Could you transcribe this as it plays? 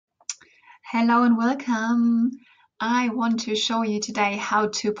Hello and welcome. I want to show you today how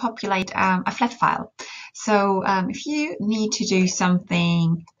to populate a flat file. So if you need to do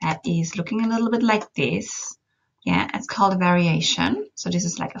something that is looking a little bit like this, yeah, it's called a variation. So this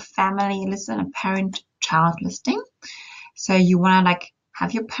is like a family listing, a parent-child listing. So you want to like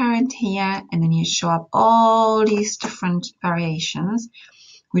have your parent here, and then you show up all these different variations,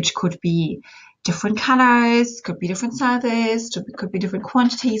 which could be different colors, could be different sizes, could be different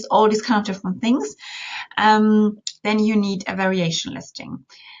quantities, all these kind of different things. Then you need a variation listing.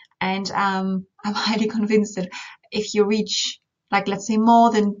 And I'm highly convinced that if you reach, like, let's say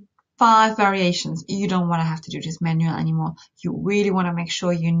more than 5 variations, you don't want to have to do this manual anymore. You really want to make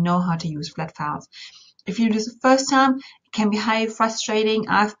sure you know how to use flat files. If you do this the first time, it can be highly frustrating.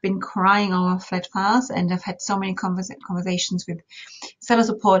 I've been crying over flat files, and I've had so many conversations with seller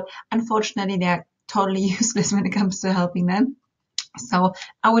support. Unfortunately, they're totally useless when it comes to helping them. So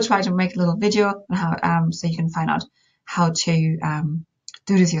I will try to make a little video on how, so you can find out how to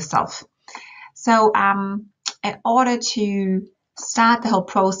do this yourself. So in order to start the whole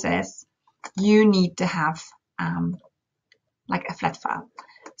process, you need to have like a flat file.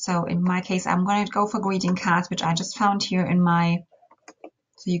 So in my case, I'm going to go for greeting cards, which I just found here in my,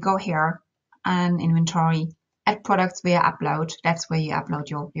 so you go here and inventory, add products via upload. That's where you upload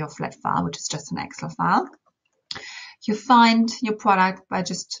your flat file, which is just an Excel file. You find your product by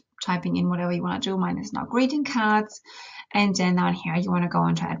just typing in whatever you want to do. Mine is now greeting cards. And then down here, you want to go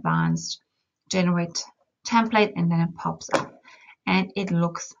into advanced, generate template, and then it pops up. And it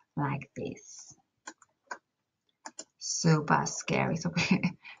looks like this. Super scary. So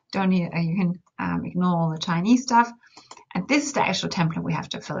don't need, you can ignore all the Chinese stuff. And this is the actual template we have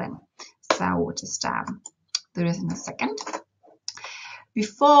to fill in. So we'll just do this in a second.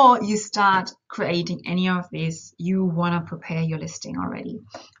 Before you start creating any of this, you want to prepare your listing already.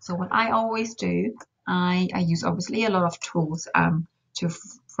 So what I always do, I use obviously a lot of tools to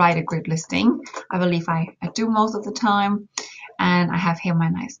write a grid listing. I believe I do most of the time. And I have here my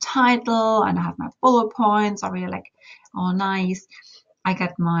nice title, and I have my bullet points. I really like all nice. I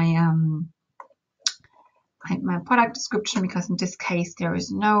got my my product description, because in this case there is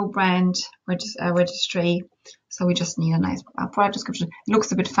no brand registry, so we just need a nice product description. It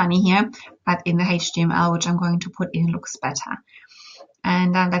looks a bit funny here, but in the HTML, which I'm going to put in, looks better.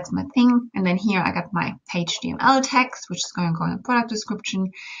 And that's my thing. And then here I got my HTML text, which is going to go in the product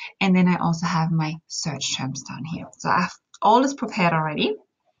description. And then I also have my search terms down here. So I have all this prepared already.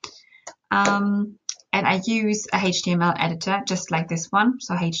 And I use a HTML editor just like this one.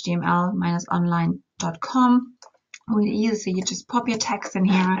 So html-online.com. Really easy. So you just pop your text in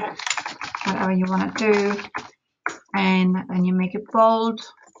here, whatever you want to do. And then you make it bold.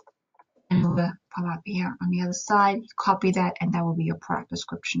 And it will pop up here on the other side. You copy that, and that will be your product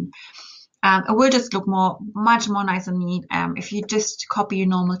description. It will just look much more nice and neat. If you just copy your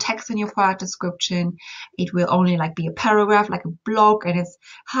normal text in your product description, it will only like be a paragraph, like a blog, and it's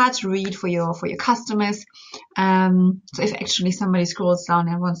hard to read for your customers. So if actually somebody scrolls down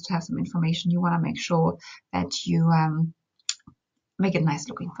and wants to have some information, you want to make sure that you make it nice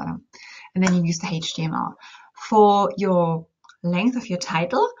looking for them. And then you use the HTML. For your length of your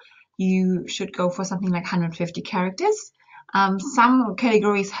title, you should go for something like 150 characters. Some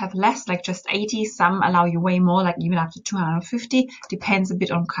categories have less, like just 80. Some allow you way more, like even up to 250. Depends a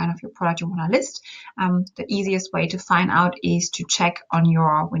bit on kind of your product you want to list. The easiest way to find out is to check on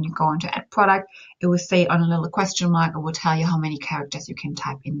when you go into add product, it will say on a little question mark, it will tell you how many characters you can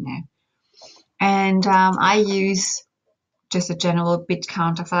type in there. And I use just a general bit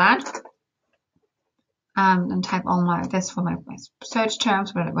counter for that. And type all that's for my search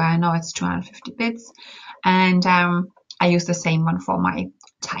terms where I know it's 250 bits. And I use the same one for my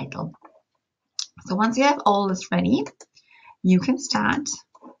title. So once you have all this ready, you can start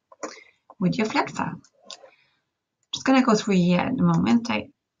with your flat file. Just gonna go through here at the moment.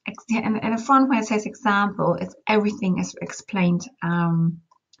 In the front where it says example, everything is explained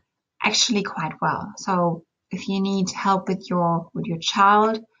actually quite well. So if you need help with your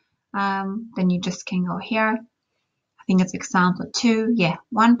child, then you just can go here. I think it's example 2. Yeah,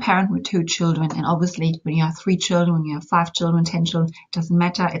 one parent with 2 children. And obviously when you have 3 children, when you have 5 children, 10 children, it doesn't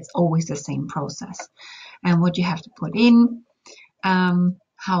matter. It's always the same process. And what you have to put in,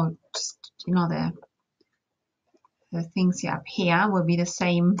 how just, the things here up here will be the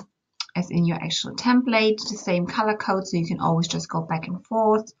same as in your actual template, the same color code. So you can always just go back and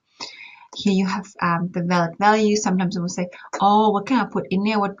forth. Here you have the valid value. Sometimes it will say, oh, what can I put in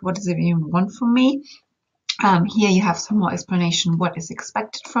there? What does it even want from me? Here you have some more explanation what is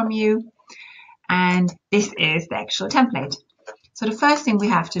expected from you. And this is the actual template. So the first thing we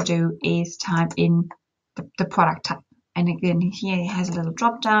have to do is type in the product type. And again, here it has a little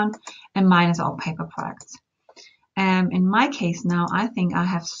drop down, and mine is all paper products. In my case now, I think I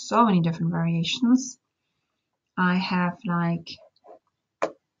have so many different variations. I have like,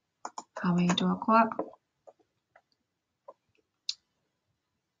 how many do I go up?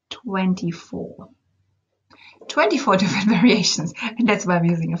 24 different variations, and that's why I'm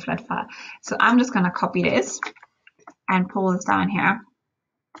using a flat file. So I'm just going to copy this and pull this down here.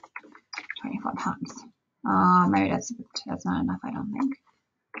 24 pounds. Maybe that's not enough, I don't think.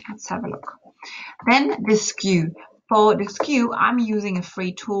 Let's have a look. Then the SKU. For the SKU, I'm using a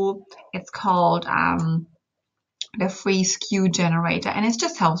free tool. It's called the free SKU generator, and it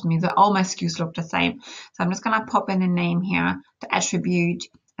just helps me that all my SKUs look the same. So I'm just going to pop in a name here, the attribute,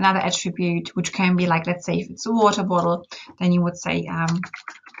 another attribute, which can be like, let's say if it's a water bottle, then you would say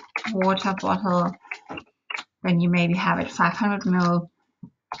water bottle. Then you maybe have it 500 ml.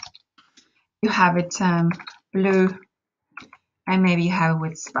 You have it blue, and maybe you have it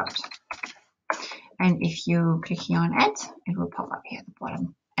with spout. And if you click here on add, it will pop up here at the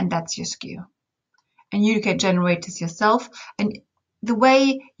bottom, and that's your SKU. And you can generate this yourself. And the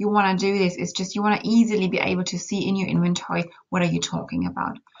way you want to do this is just you want to easily be able to see in your inventory what are you talking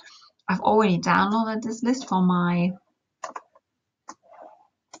about. I've already downloaded this list for my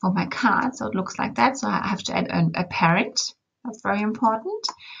card, so it looks like that. So I have to add a parent. That's very important.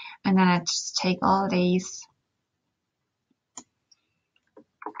 And then I just take all these,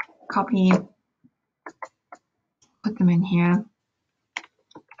 copy, put them in here.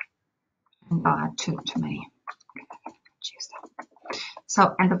 And too many.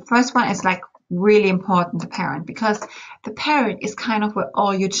 So, and the first one is like really important, the parent, because the parent is kind of where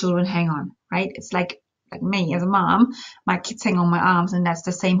all your children hang on, right? It's like me as a mom, my kids hang on my arms, and that's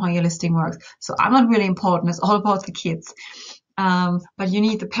the same how your listing works. So I'm not really important. It's all about the kids. But you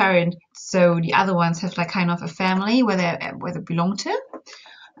need the parent, so the other ones have like kind of a family where they belong to.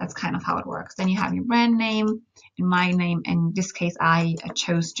 That's kind of how it works. Then you have your brand name. In my name, in this case, I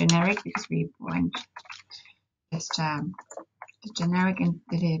chose generic because we went just the generic and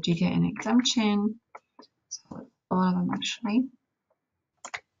the GTN exemption. So all of them actually.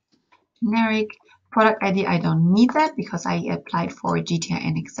 Generic product ID, I don't need that because I applied for a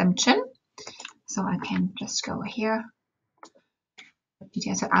GTN exemption. So I can just go here.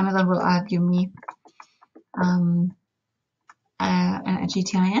 So Amazon will give me a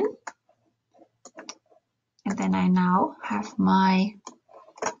GTIN. And then I now have my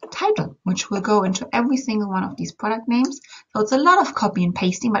title, which will go into every single one of these product names. So it's a lot of copy and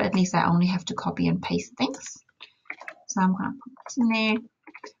pasting, but at least I only have to copy and paste things. So I'm going to put this in there.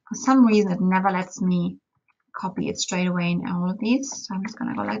 For some reason, it never lets me copy it straight away in all of these. So I'm just going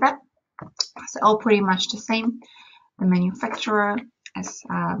to go like that. So all pretty much the same. The manufacturer as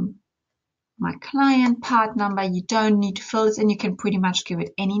my client, part number. You don't need to fill this in. You can pretty much give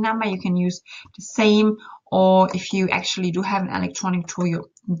it any number. You can use the same, or if you actually do have an electronic tool,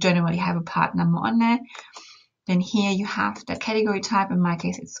 you generally have a part number on there. Then here you have the category type. In my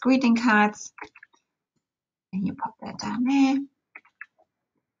case, it's greeting cards. And you pop that down there.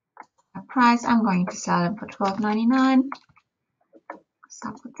 The price, I'm going to sell them for $12.99. So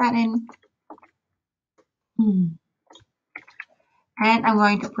I'll put that in. And I'm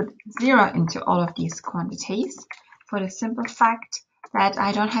going to put 0 into all of these quantities for the simple fact that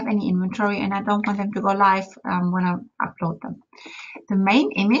I don't have any inventory and I don't want them to go live when I upload them. The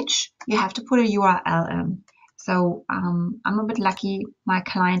main image, you have to put a URL in. So I'm a bit lucky. My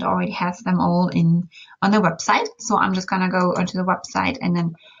client already has them all on the website. So I'm just going to go onto the website and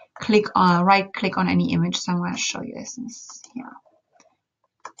then right click on any image. So I'm going to show you this here.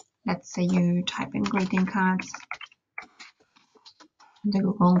 Let's say you type in greeting cards. The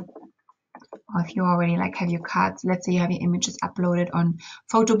Google, or if you already have your cards, let's say you have your images uploaded on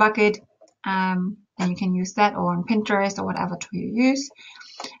PhotoBucket, then you can use that, or on Pinterest, or whatever tool you use.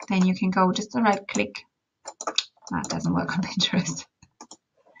 Then you can go just a right click. That doesn't work on Pinterest.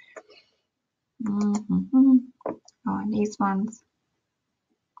 On these ones.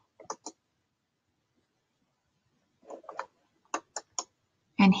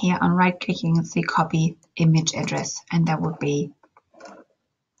 And here on right clicking, you see copy image address, and that would be,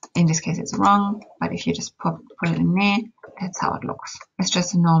 in this case it's wrong, but if you just put it in there, that's how it looks. It's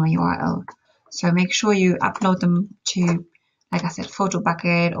just a normal URL. So make sure you upload them to, like I said,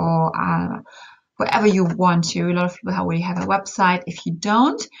 PhotoBucket or wherever you want to. A lot of people already have a website. If you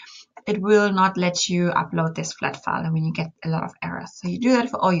don't, it will not let you upload this flat file, and when you get a lot of errors. So you do that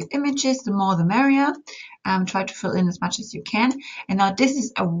for all your images, the more the merrier. Try to fill in as much as you can. And now this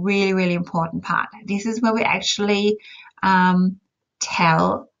is a really, really important part. This is where we actually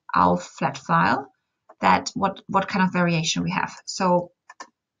tell our flat file that what kind of variation we have. So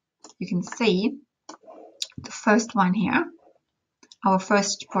you can see the first one here, our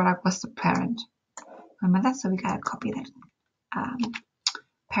first product was the parent. Remember that? So we gotta copy that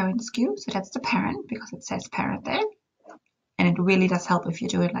parent SKU. So that's the parent because it says parent there. And it really does help if you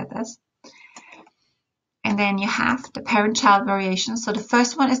do it like this. And then you have the parent-child variation. So the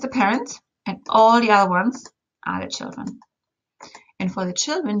first one is the parent and all the other ones are the children. And for the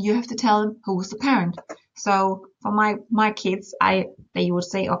children, you have to tell them who is the parent. So for my kids, they would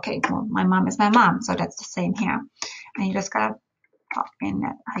say, okay, well, my mom is my mom. So that's the same here. And you just gotta pop in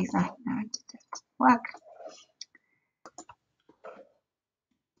that. That doesn't work.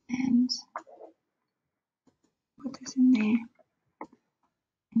 And put this in there.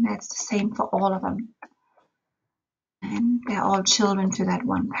 And that's the same for all of them. And they're all children to that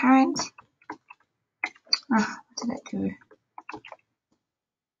one parent. What did I do?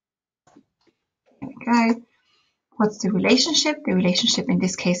 There we go. What's the relationship? The relationship in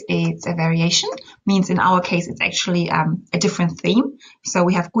this case is a variation. Means in our case it's actually a different theme. So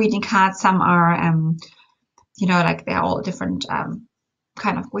we have greeting cards. Some are, you know, like they're all different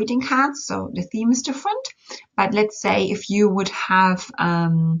kind of greeting cards. So the theme is different. But let's say if you would have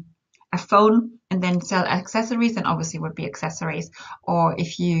a phone and then sell accessories, then obviously it would be accessories. Or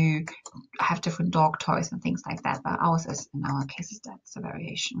if you have different dog toys and things like that. But ours is, in our cases, that's a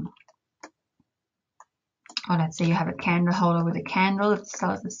variation. Or let's say you have a candle holder with a candle, it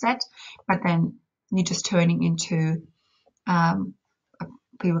sells a set, but then you're just turning into,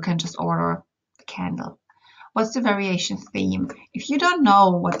 people can just order a candle. What's the variation theme? If you don't know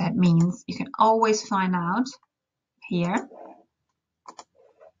what that means, you can always find out here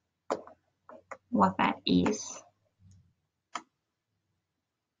what that is.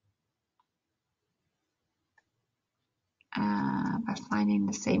 By finding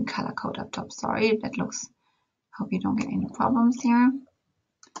the same color code up top. Sorry, that looks, hope you don't get any problems here.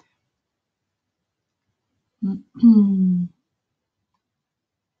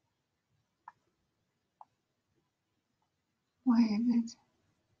 Where is it?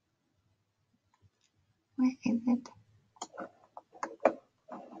 Where is it?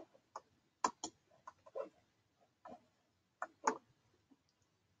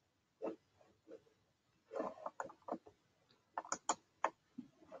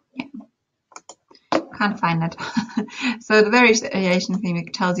 Can't find that. So the variation theme,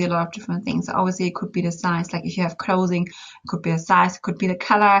 it tells you a lot of different things. So obviously it could be the size, like if you have clothing, it could be the size, it could be the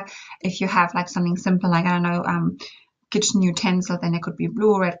color. If you have like something simple, like I don't know, kitchen utensil, then it could be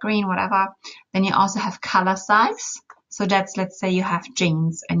blue, red, green, whatever. Then you also have color size. So that's, let's say you have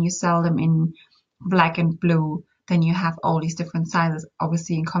jeans and you sell them in black and blue. Then you have all these different sizes,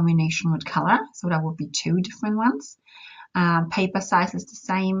 obviously in combination with color. So that would be 2 different ones. Paper size is the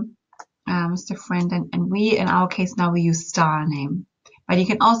same. It's different, and we, in our case now, we use star name, but you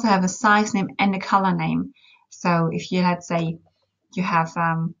can also have a size name and a color name. So if you, let's say you have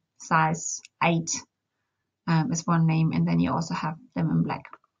size 8 is one name, and then you also have them in black.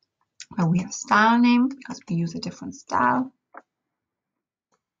 But we have style name because we use a different style.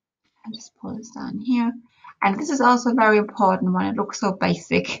 I just pull this down here, and this is also very important when it looks so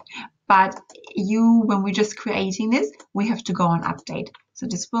basic. But when we're just creating this, we have to go on update. So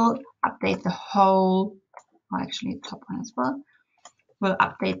this will update the whole, well, actually the top one as well, will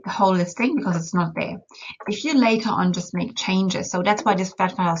update the whole listing because it's not there. If you later on just make changes, so that's why this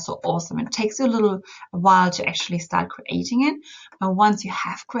Flatfile is so awesome. It takes you a while to actually start creating it. But once you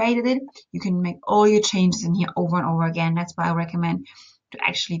have created it, you can make all your changes in here over and over again. That's why I recommend to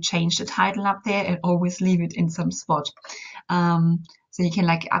actually change the title up there and always leave it in some spot. So you can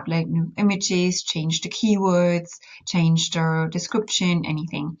like upload new images, change the keywords, change the description,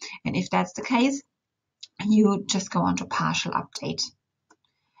 anything. And if that's the case, you just go on to partial update.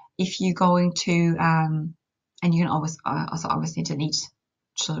 If you're going to, and you can always also obviously delete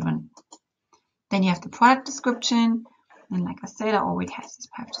children. Then you have the product description. And like I said, I already have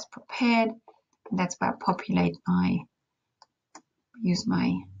this prepared. And that's where I use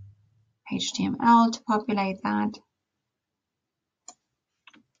my HTML to populate that.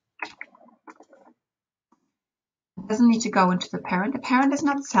 It doesn't need to go into the parent. The parent is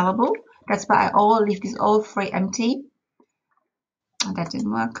not sellable. That's why I leave these all 3 empty. And that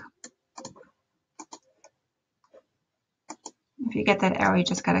didn't work. If you get that error, you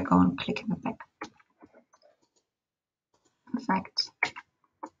just gotta go and click in the back. Perfect.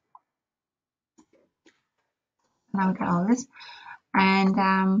 Now we got all this.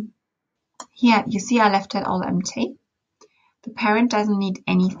 And here you see I left it all empty. The The parent doesn't need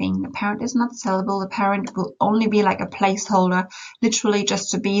anything. The parent is not sellable. The parent will only be like a placeholder, literally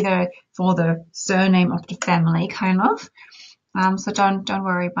just to be there for the surname of the family, kind of. So don't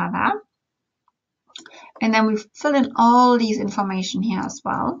worry about that. And then we fill in all these information here as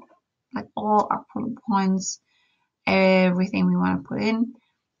well, like all our bullet points, everything we want to put in.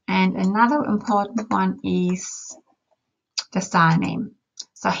 And another important one is the style name.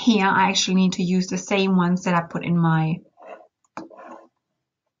 So here I actually need to use the same ones that I put in my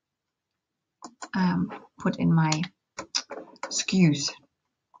SKUs.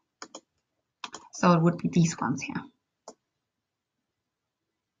 So it would be these ones here.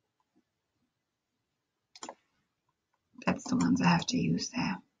 That's the ones I have to use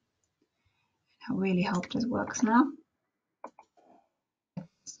there. I really hope this works now.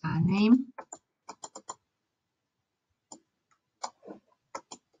 Style name.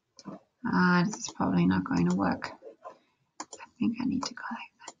 This is probably not going to work. I think I need to go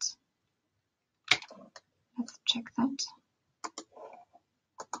like that. Let's check that.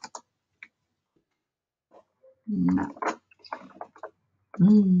 No.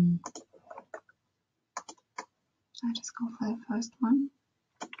 I just go for the first one.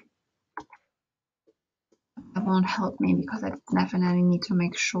 That won't help me because I definitely need to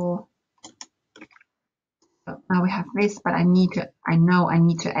make sure. So now we have this, but I know I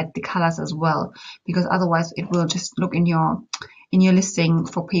need to add the colors as well, because otherwise it will just look in your listing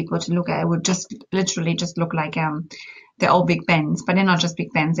for people to look at. It would just literally just look like they're all Big Bens, but they're not just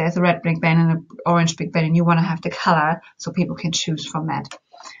Big Bens. There's a red Big Ben and an orange Big Ben, and you want to have the color so people can choose from that.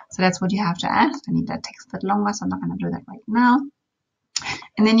 So that's what you have to add. I need that text a bit longer, so I'm not going to do that right now.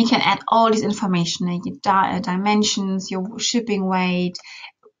 And then you can add all this information, like your dimensions, your shipping weight,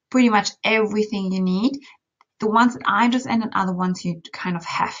 pretty much everything you need. The ones that I just added are the ones you kind of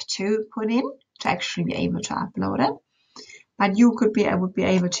have to put in to actually be able to upload it. But you would be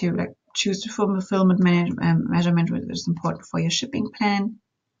able to like choose the fulfillment measurement, which is important for your shipping plan.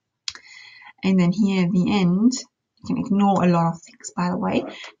 And then here at the end, you can ignore a lot of things, by the way.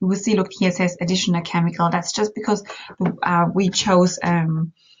 You will see, look, here it says additional chemical. That's just because we chose a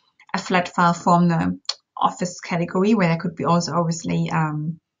flat file from the office category, where there could be also obviously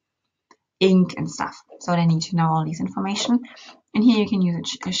ink and stuff. So they need to know all this information. And here you can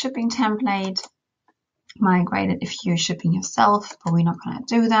use a shipping template. Migrate it if you're shipping yourself, but we're not going to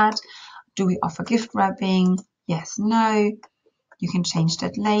do that. Do we offer gift wrapping? Yes, no. You can change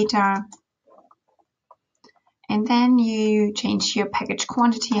that later. And then you change your package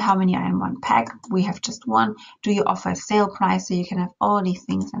quantity, how many are in one pack. We have just one. Do you offer a sale price? So you can have all these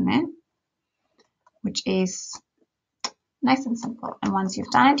things in there, which is nice and simple. And once you've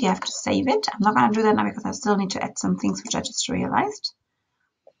done it, you have to save it. I'm not going to do that now because I still need to add some things which I just realized.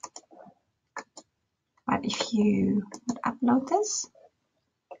 But if you would upload this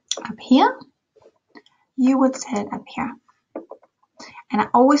up here, you would set it up here. And I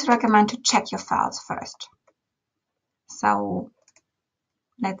always recommend to check your files first. So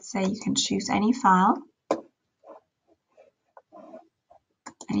let's say you can choose any file,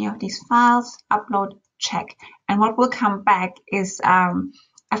 any of these files, upload, check. And what will come back is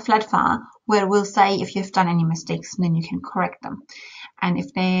a flat file where it will say if you've done any mistakes, and then you can correct them. And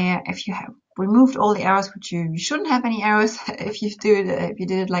if you have removed all the errors, which you shouldn't have any errors if you did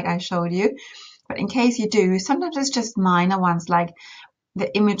it like I showed you. But in case you do, sometimes it's just minor ones, like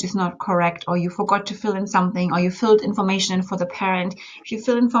the image is not correct, or you forgot to fill in something, or you filled information in for the parent. If you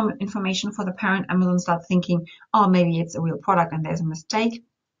fill in information for the parent, Amazon starts thinking, oh, maybe it's a real product and there's a mistake.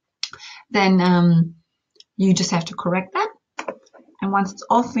 Then you just have to correct that. And once it's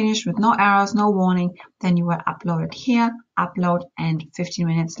all finished with no errors, no warning, then you will upload it here, upload, and 15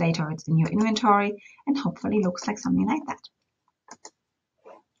 minutes later it's in your inventory and hopefully looks like something like that.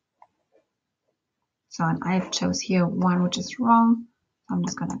 So and I've chose here one which is wrong. So I'm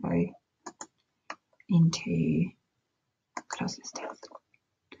just going to go into close listings.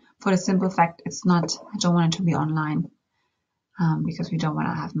 For the simple fact, it's not, I don't want it to be online because we don't want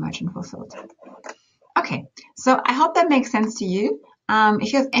to have merchant fulfilled. Okay, so I hope that makes sense to you.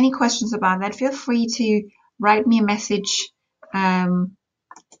 If you have any questions about that, feel free to write me a message. That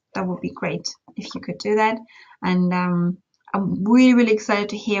would be great if you could do that. And I'm really, really excited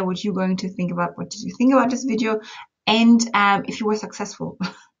to hear what you're going to think about. What did you think about this video? And if you were successful.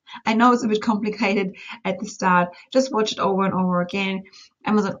 I know it's a bit complicated at the start. Just watch it over and over again.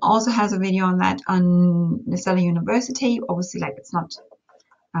 Amazon also has a video on that on the Seller University. Obviously, like it's not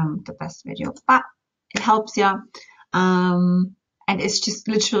the best video, but it helps you. And it's just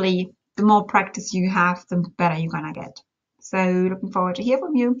literally the more practice you have, the better you're gonna get. So looking forward to hear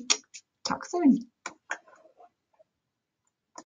from you. Talk soon.